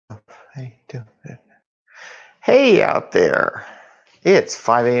Hey, doing it. Hey out there. It's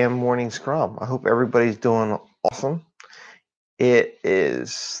 5 a.m. morning scrum. I hope everybody's doing awesome. It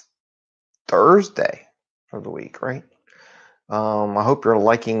is Thursday of the week, right? I hope you're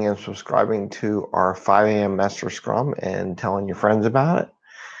liking and subscribing to our 5 a.m. Mester Scrum and telling your friends about it.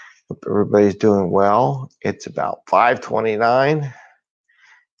 Hope everybody's doing well. It's about 5:29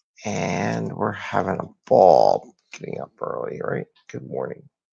 and we're having a ball getting up early, right? Good morning.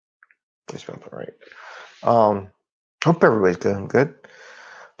 I spelled it right. Hope everybody's doing good.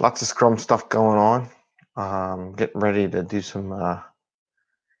 Lots of Scrum stuff going on. Getting ready to do some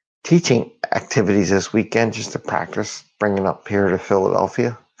teaching activities this weekend just to practice bringing up here to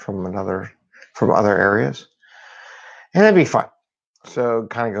Philadelphia from other areas. And that'd be fun. So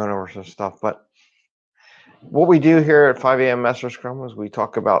kind of going over some stuff. But what we do here at 5 a.m. Mester Scrum is we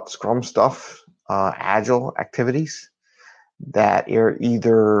talk about Scrum stuff, Agile activities that are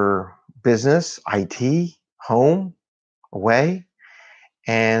either business, IT, home, away.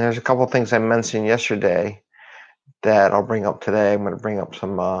 And there's a couple of things I mentioned yesterday that I'll bring up today. I'm going to bring up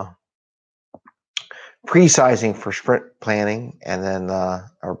some pre-sizing for sprint planning and then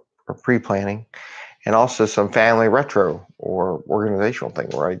or pre-planning, and also some family retro or organizational thing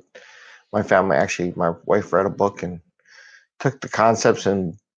where my wife read a book and took the concepts,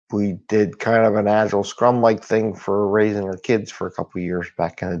 and we did kind of an Agile Scrum-like thing for raising our kids for a couple of years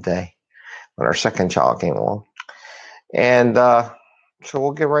back in the day when our second child came along. And so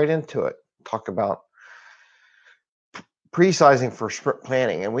we'll get right into it. Talk about pre-sizing for sprint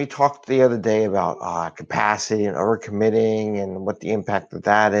planning. And we talked the other day about capacity and overcommitting and what the impact of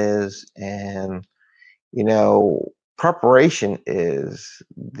that is. And, preparation is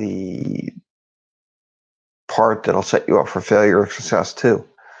the part that'll set you up for failure or success too.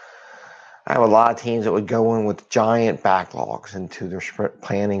 I have a lot of teams that would go in with giant backlogs into their sprint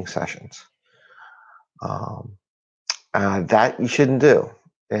planning sessions. That you shouldn't do.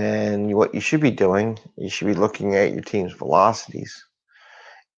 And what you should be doing, you should be looking at your team's velocities.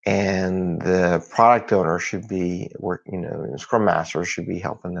 And the product owner should be working, the Scrum Master should be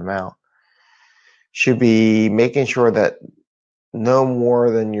helping them out. Should be making sure that no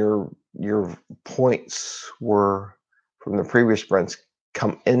more than your points were from the previous sprints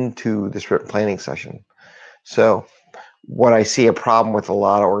come into the sprint planning session. So what I see a problem with a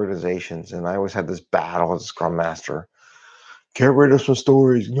lot of organizations, and I always had this battle as a Scrum Master, get rid of some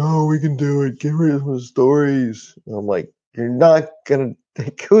stories. No, we can do it. Get rid of some stories. And I'm like, you're not going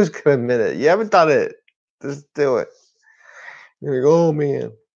to, who's going to admit it? You haven't done it. Just do it. You're like, oh,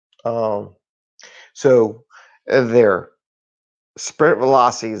 man. So their sprint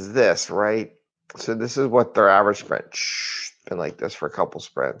velocity is this, right? So this is what their average sprint been like this for a couple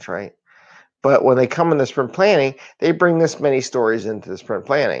sprints, right? But when they come into sprint planning, they bring this many stories into the sprint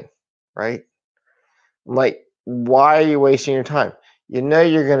planning, right? I'm like, why are you wasting your time? You know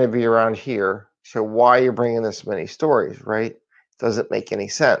you're going to be around here, so why are you bringing this many stories, right? Doesn't make any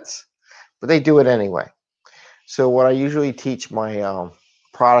sense. But they do it anyway. So what I usually teach my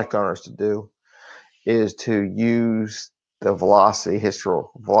product owners to do is to use the velocity,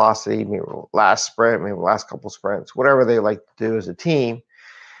 historical velocity, maybe last sprint, maybe last couple sprints, whatever they like to do as a team.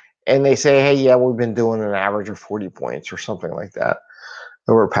 And they say, hey, yeah, we've been doing an average of 40 points or something like that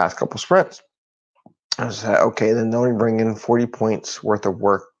over the past couple sprints. I said, okay, then don't bring in 40 points worth of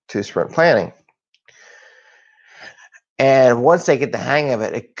work to sprint planning. And once they get the hang of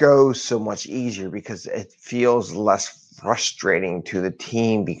it, it goes so much easier because it feels less frustrating to the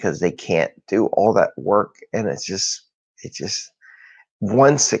team because they can't do all that work. And it just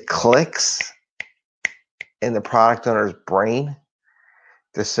once it clicks in the product owner's brain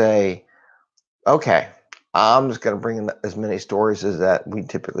to say, okay, I'm just going to bring in as many stories as that we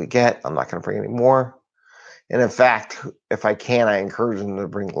typically get. I'm not going to bring any more. And in fact, if I can, I encourage them to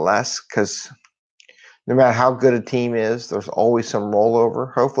bring less, because no matter how good a team is, there's always some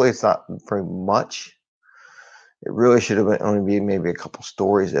rollover. Hopefully it's not very much. It really should have been only be maybe a couple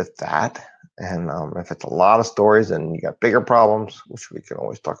stories, if that. And if it's a lot of stories, then you got bigger problems, which we can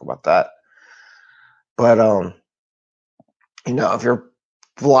always talk about that. But, if your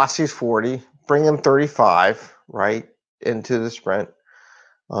velocity is 40, bring in 35, right, into the sprint.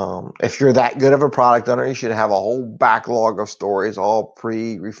 If you're that good of a product owner, you should have a whole backlog of stories all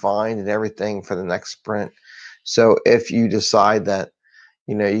pre-refined and everything for the next sprint. So if you decide that,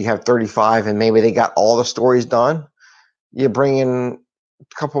 you have 35 and maybe they got all the stories done, you bring in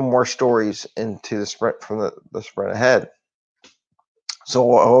a couple more stories into the sprint from the sprint ahead.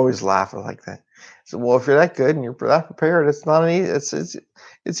 So I always laugh like that. So, well, if you're that good and you're that prepared, it's not an easy,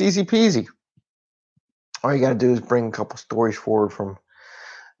 it's easy peasy. All you got to do is bring a couple stories forward from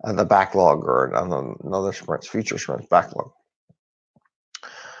the backlog or another sprint's future sprint's backlog.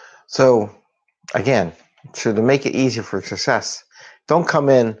 So again, so to make it easier for success, don't come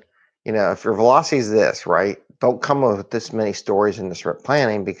in, if your velocity is this, right? Don't come up with this many stories in the sprint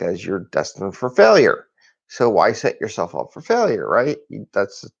planning because you're destined for failure. So why set yourself up for failure, right? That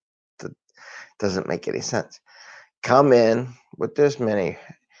doesn't make any sense. Come in with this many,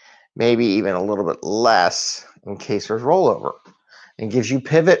 maybe even a little bit less in case there's rollover. It gives you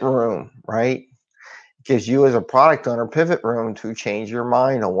pivot room, right? It gives you as a product owner pivot room to change your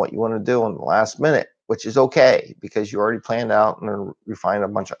mind on what you want to do in the last minute, which is okay because you already planned out and refined a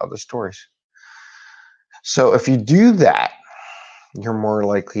bunch of other stories. So if you do that, you're more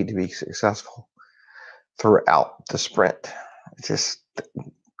likely to be successful throughout the sprint. It's just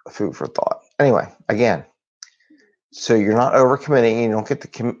food for thought. Anyway, again, so you're not overcommitting. You don't get the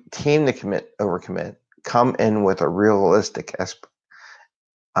team to overcommit. Come in with a realistic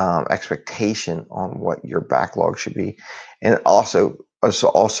expectation on what your backlog should be, and it also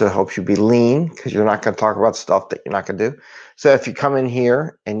helps you be lean because you're not going to talk about stuff that you're not going to do. So if you come in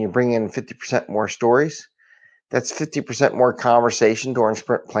here and you bring in 50% more stories, that's 50% more conversation during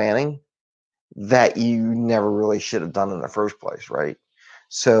sprint planning that you never really should have done in the first place, right?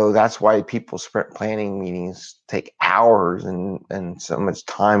 So that's why people's sprint planning meetings take hours and so much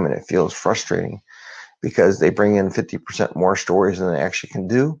time, and it feels frustrating because they bring in 50% more stories than they actually can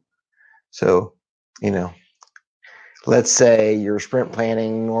do. So, let's say your sprint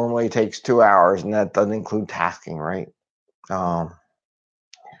planning normally takes 2 hours, and that doesn't include tasking, right?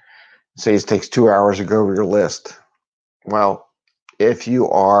 Say it takes 2 hours to go over your list. Well, if you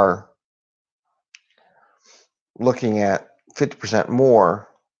are looking at 50% more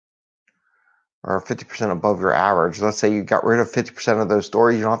or 50% above your average, let's say you got rid of 50% of those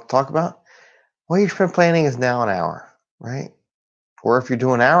stories you don't have to talk about, well, your sprint planning is now an hour, right? Or if you're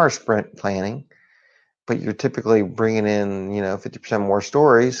doing hour sprint planning, but you're typically bringing in, 50% more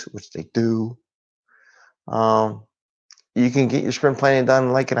stories, which they do, you can get your sprint planning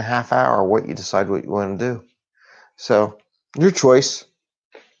done like in a half hour, what you decide what you want to do. So your choice,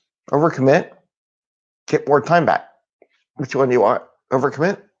 overcommit, get more time back. Which one do you want?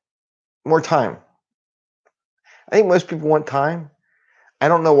 Overcommit, more time. I think most people want time. I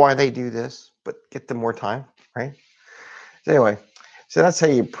don't know why they do this, but get them more time, right? So anyway, so that's how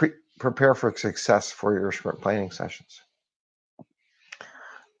you prepare for success for your sprint planning sessions.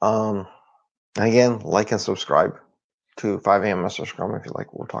 Again, like and subscribe to 5am Mester Scrum if you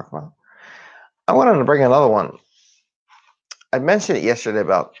like what we're talking about. I wanted to bring another one. I mentioned it yesterday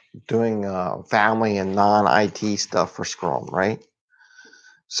about doing family and non-IT stuff for Scrum, right?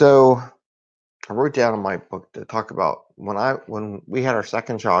 So I wrote down in my book to talk about when we had our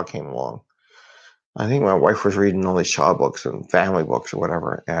second child came along. I think my wife was reading all these child books and family books or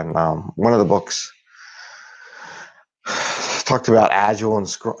whatever, and one of the books talked about Agile and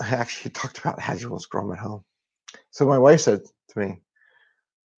Scrum. Actually, talked about Agile and Scrum at home. So my wife said to me,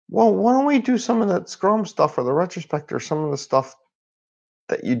 "Well, why don't we do some of that Scrum stuff or the retrospect or some of the stuff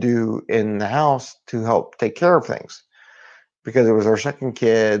that you do in the house to help take care of things?" Because it was our second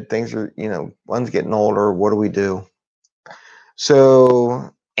kid, things are, one's getting older. What do we do?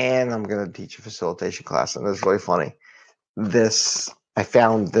 So, and I'm going to teach a facilitation class, and it's really funny. I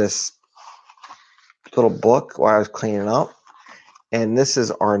found this little book while I was cleaning up, and this is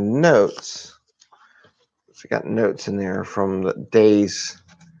our notes. So I got notes in there from the days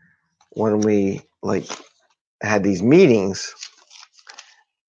when we had these meetings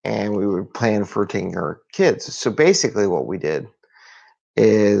and we would plan for taking our kids. So basically what we did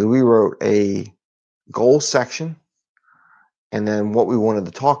is we wrote a goal section and then what we wanted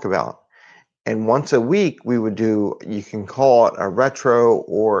to talk about. And once a week we would do, you can call it a retro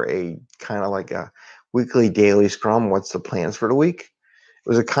or a kind of like a weekly daily scrum. What's the plans for the week? It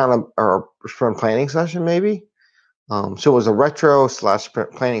was a kind of our sprint planning session maybe. So it was a retro /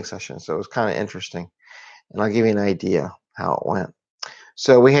 sprint planning session. So it was kind of interesting. And I'll give you an idea how it went.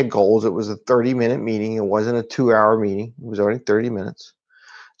 So we had goals. It was a 30-minute meeting. It wasn't a 2-hour meeting. It was only 30 minutes.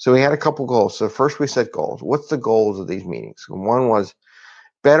 So we had a couple goals. So first we set goals. What's the goals of these meetings? And one was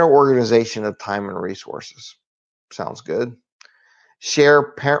better organization of time and resources. Sounds good.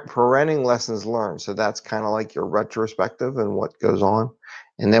 Share parenting lessons learned. So that's kind of like your retrospective and what goes on.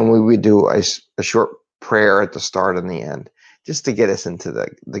 And then we would do a short prayer at the start and the end, just to get us into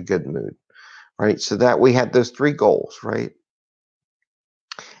the good mood, right? So that we had those 3 goals, right?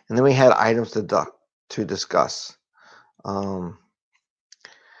 And then we had items to discuss.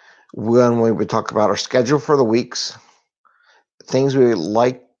 When we would talk about our schedule for the weeks, things we would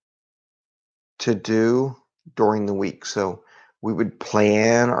like to do during the week. So we would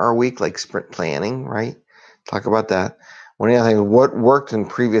plan our week, like sprint planning, right? Talk about that. One of the things, what worked in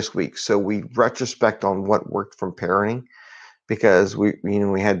previous weeks. So we retrospect on what worked from parenting, because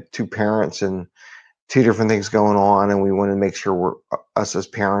we had two parents and two different things going on, and we wanted to make sure us as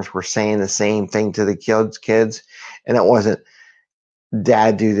parents were saying the same thing to the kids, and it wasn't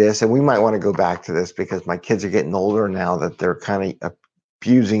dad do this. And we might want to go back to this because my kids are getting older now, that they're kind of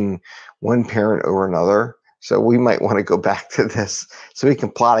abusing one parent over another. So we might want to go back to this so we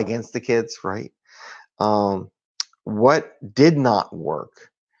can plot against the kids, right? What did not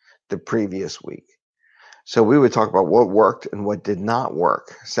work the previous week? So we would talk about what worked and what did not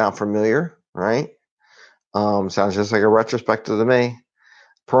work. Sound familiar, right? Sounds just like a retrospective to me.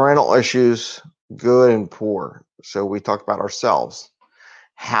 Parental issues, good and poor. So we talk about ourselves,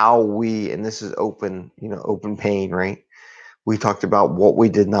 how we, and this is open pain, right? We talked about what we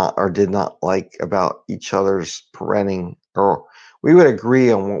did not or did not like about each other's parenting, or we would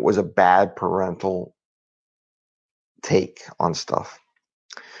agree on what was a bad parental take on stuff.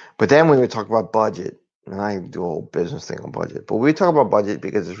 But then we would talk about budget, and I do a whole business thing on budget, but we talk about budget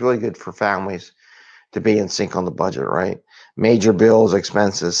because it's really good for families to be in sync on the budget, right? Major bills,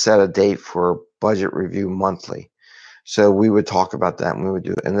 expenses, set a date for budget review monthly. So we would talk about that, and we would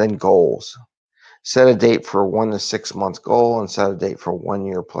do it. And then goals. Set a date for 1 to 6 months goal and set a date for 1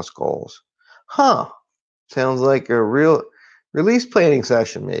 year plus goals. Sounds like a real release planning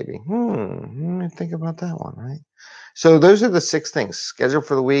session, maybe. Let me think about that one, right? So those are the 6 things. Schedule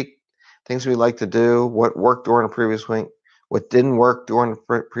for the week, things we like to do, what worked during the previous week, what didn't work during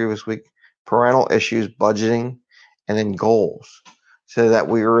the previous week, parental issues, budgeting, and then goals, so that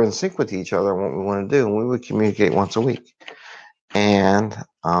we were in sync with each other and what we want to do. And we would communicate once a week. And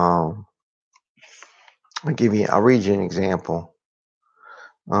I'll read you an example.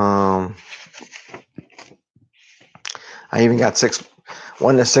 I even got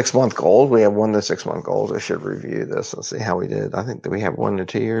 1 to 6 month goals. We have 1 to 6 month goals. I should review this and see how we did. I think that we have 1 to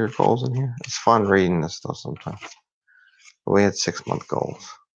 2 year goals in here. It's fun reading this stuff sometimes. But we had 6 month goals.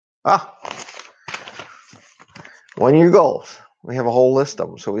 1 year goals. We have a whole list of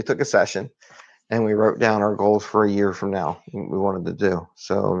them. So we took a session and we wrote down our goals for a year from now. We wanted to do.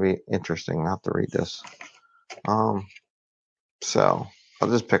 So it'll be interesting. I'll have to read this. So I'll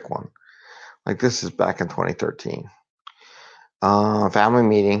just pick one. Like this is back in 2013. Family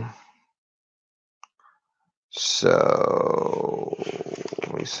meeting. So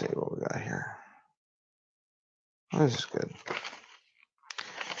let me see what we got here. This is good.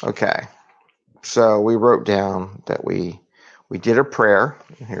 Okay. So we wrote down that we did a prayer.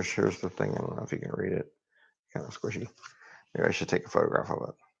 Here's the thing. I don't know if you can read it. Kind of squishy. Maybe I should take a photograph of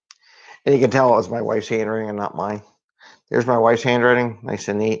it. And you can tell it was my wife's handwriting and not mine. There's my wife's handwriting, nice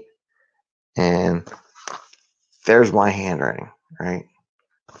and neat. And there's my handwriting, right?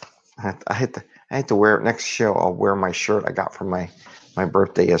 I had to wear it next show. I'll wear my shirt I got from my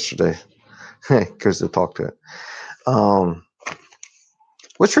birthday yesterday because to talk to it.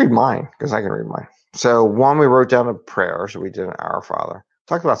 Let's read mine because I can read mine. So one, we wrote down a prayer. So we did an Our Father.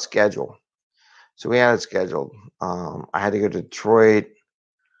 Talked about schedule. So we had it scheduled. I had to go to Detroit.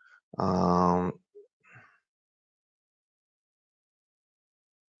 No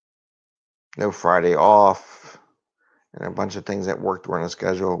Friday off, and a bunch of things that worked were on the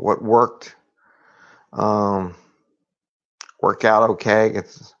schedule. What worked? Work out okay.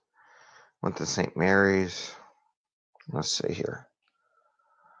 Went to St. Mary's. Let's see here.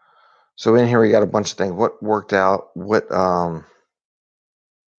 So in here we got a bunch of things. What worked out? What to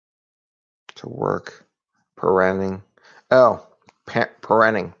work? Parenting.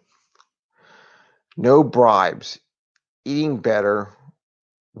 Parenting. No bribes. Eating better.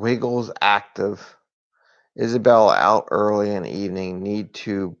 Wiggles active. Isabel out early in the evening. Need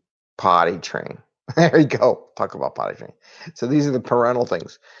to potty train. There you go. Talk about potty train. So these are the parental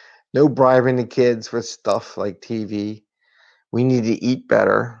things. No bribing the kids with stuff like TV. We need to eat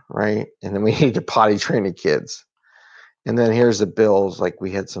better, right? And then we need to potty train the kids. And then here's the bills. Like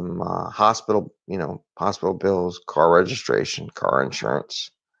we had some hospital bills, car registration, car insurance.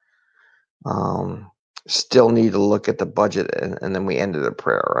 Still need to look at the budget. And then we ended a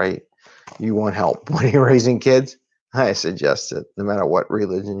prayer, right? You want help when you're raising kids? I suggest it, no matter what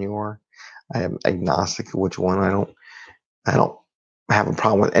religion you are. I am agnostic of which one. I don't have a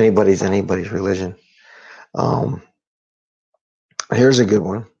problem with anybody's religion. Here's a good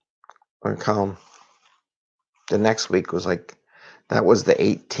one. The next week was that was the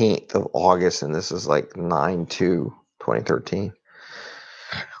 18th of August, and this is like 9/2/2013.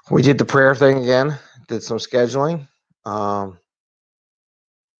 We did the prayer thing again, did some scheduling.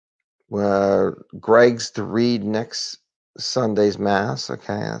 Greg's to read next Sunday's mass.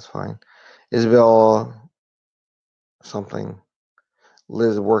 Okay, that's fine. Isabel, something.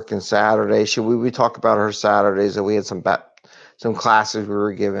 Liz working Saturday. Should we talk about her Saturdays? That we had some classes we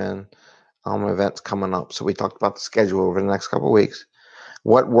were given, events coming up. So we talked about the schedule over the next couple of weeks.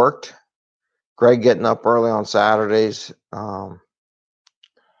 What worked? Greg getting up early on Saturdays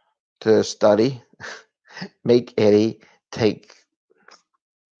to study. Make Eddie take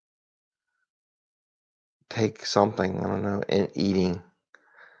something, I don't know, and eating.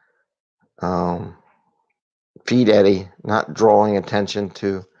 Feed Eddie, not drawing attention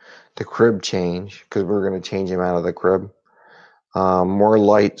to the crib change, because we're going to change him out of the crib. More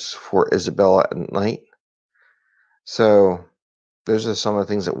lights for Isabella at night. So those are some of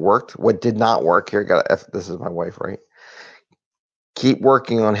the things that worked. What did not work here, this is my wife, right? Keep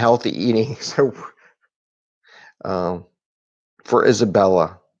working on healthy eating. So for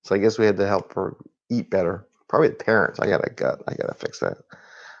Isabella, so I guess we had to help her eat better. Probably the parents. I gotta fix that.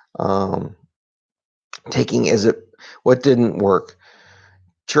 What didn't work?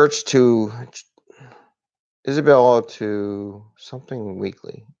 Church to Isabella to something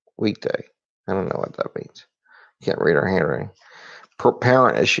weekday. I don't know what that means. Can't read her handwriting.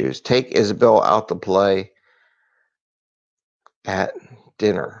 Parent issues. Take Isabel out to play at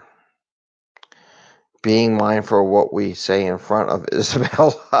dinner. Being mindful of what we say in front of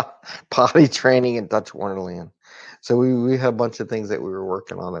Isabella. Potty training in Dutch Wonderland. So we had a bunch of things that we were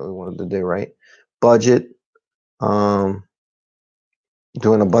working on that we wanted to do, right? Budget. Doing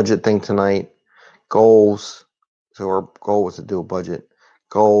a budget thing tonight. Goals. So our goal was to do a budget.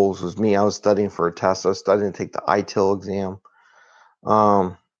 Goals was me. I was studying for a test. I was studying to take the ITIL exam.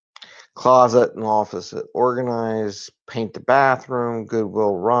 Closet and office organize, paint the bathroom,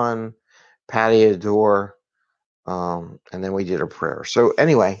 Goodwill run, patio door, and then we did a prayer. So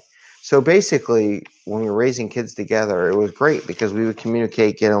anyway, so basically when we were raising kids together, it was great because we would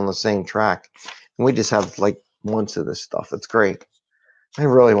communicate, get on the same track, and we just have like months of this stuff. It's great. I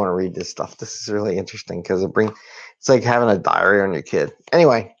really want to read this stuff. This is really interesting because it's like having a diary on your kid.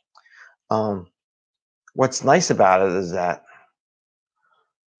 Anyway, what's nice about it is that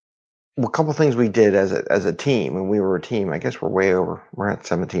a couple things we did as a team, and we were a team. I guess we're way over. We're at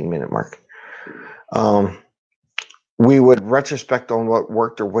 17-minute mark. We would retrospect on what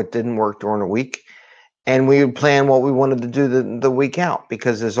worked or what didn't work during the week, and we would plan what we wanted to do the week out,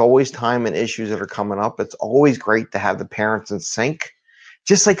 because there's always time and issues that are coming up. It's always great to have the parents in sync,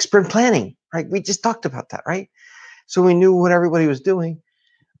 just like sprint planning, right? We just talked about that, right? So we knew what everybody was doing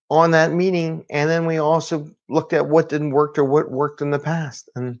on that meeting, and then we also looked at what didn't work or what worked in the past.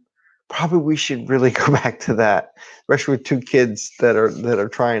 And probably we should really go back to that, especially with two kids that are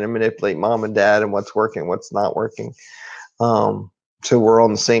trying to manipulate mom and dad and what's working, what's not working. So we're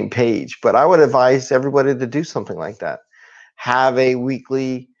on the same page. But I would advise everybody to do something like that. Have a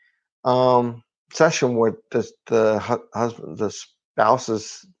weekly session where the husband, the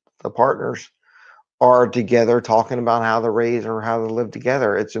spouses, the partners are together talking about how to raise or how to live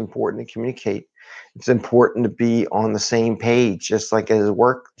together. It's important to communicate. It's important to be on the same page, just like at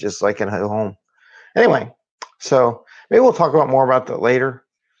work, just like at home. Anyway, so maybe we'll talk about more about that later.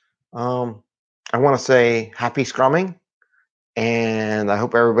 I want to say happy Scrumming, and I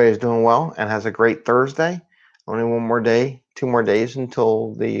hope everybody's doing well and has a great Thursday. Only one more day, 2 more days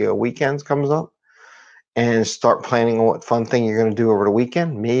until the weekends comes up, and start planning on what fun thing you're going to do over the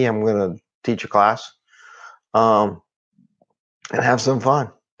weekend. Me, I'm going to teach a class, and have some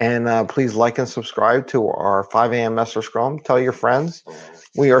fun. And please like and subscribe to our 5 a.m. Mester Scrum. Tell your friends.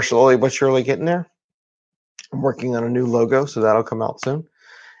 We are slowly but surely getting there. I'm working on a new logo, so that'll come out soon.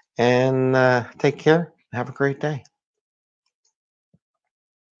 And take care. Have a great day.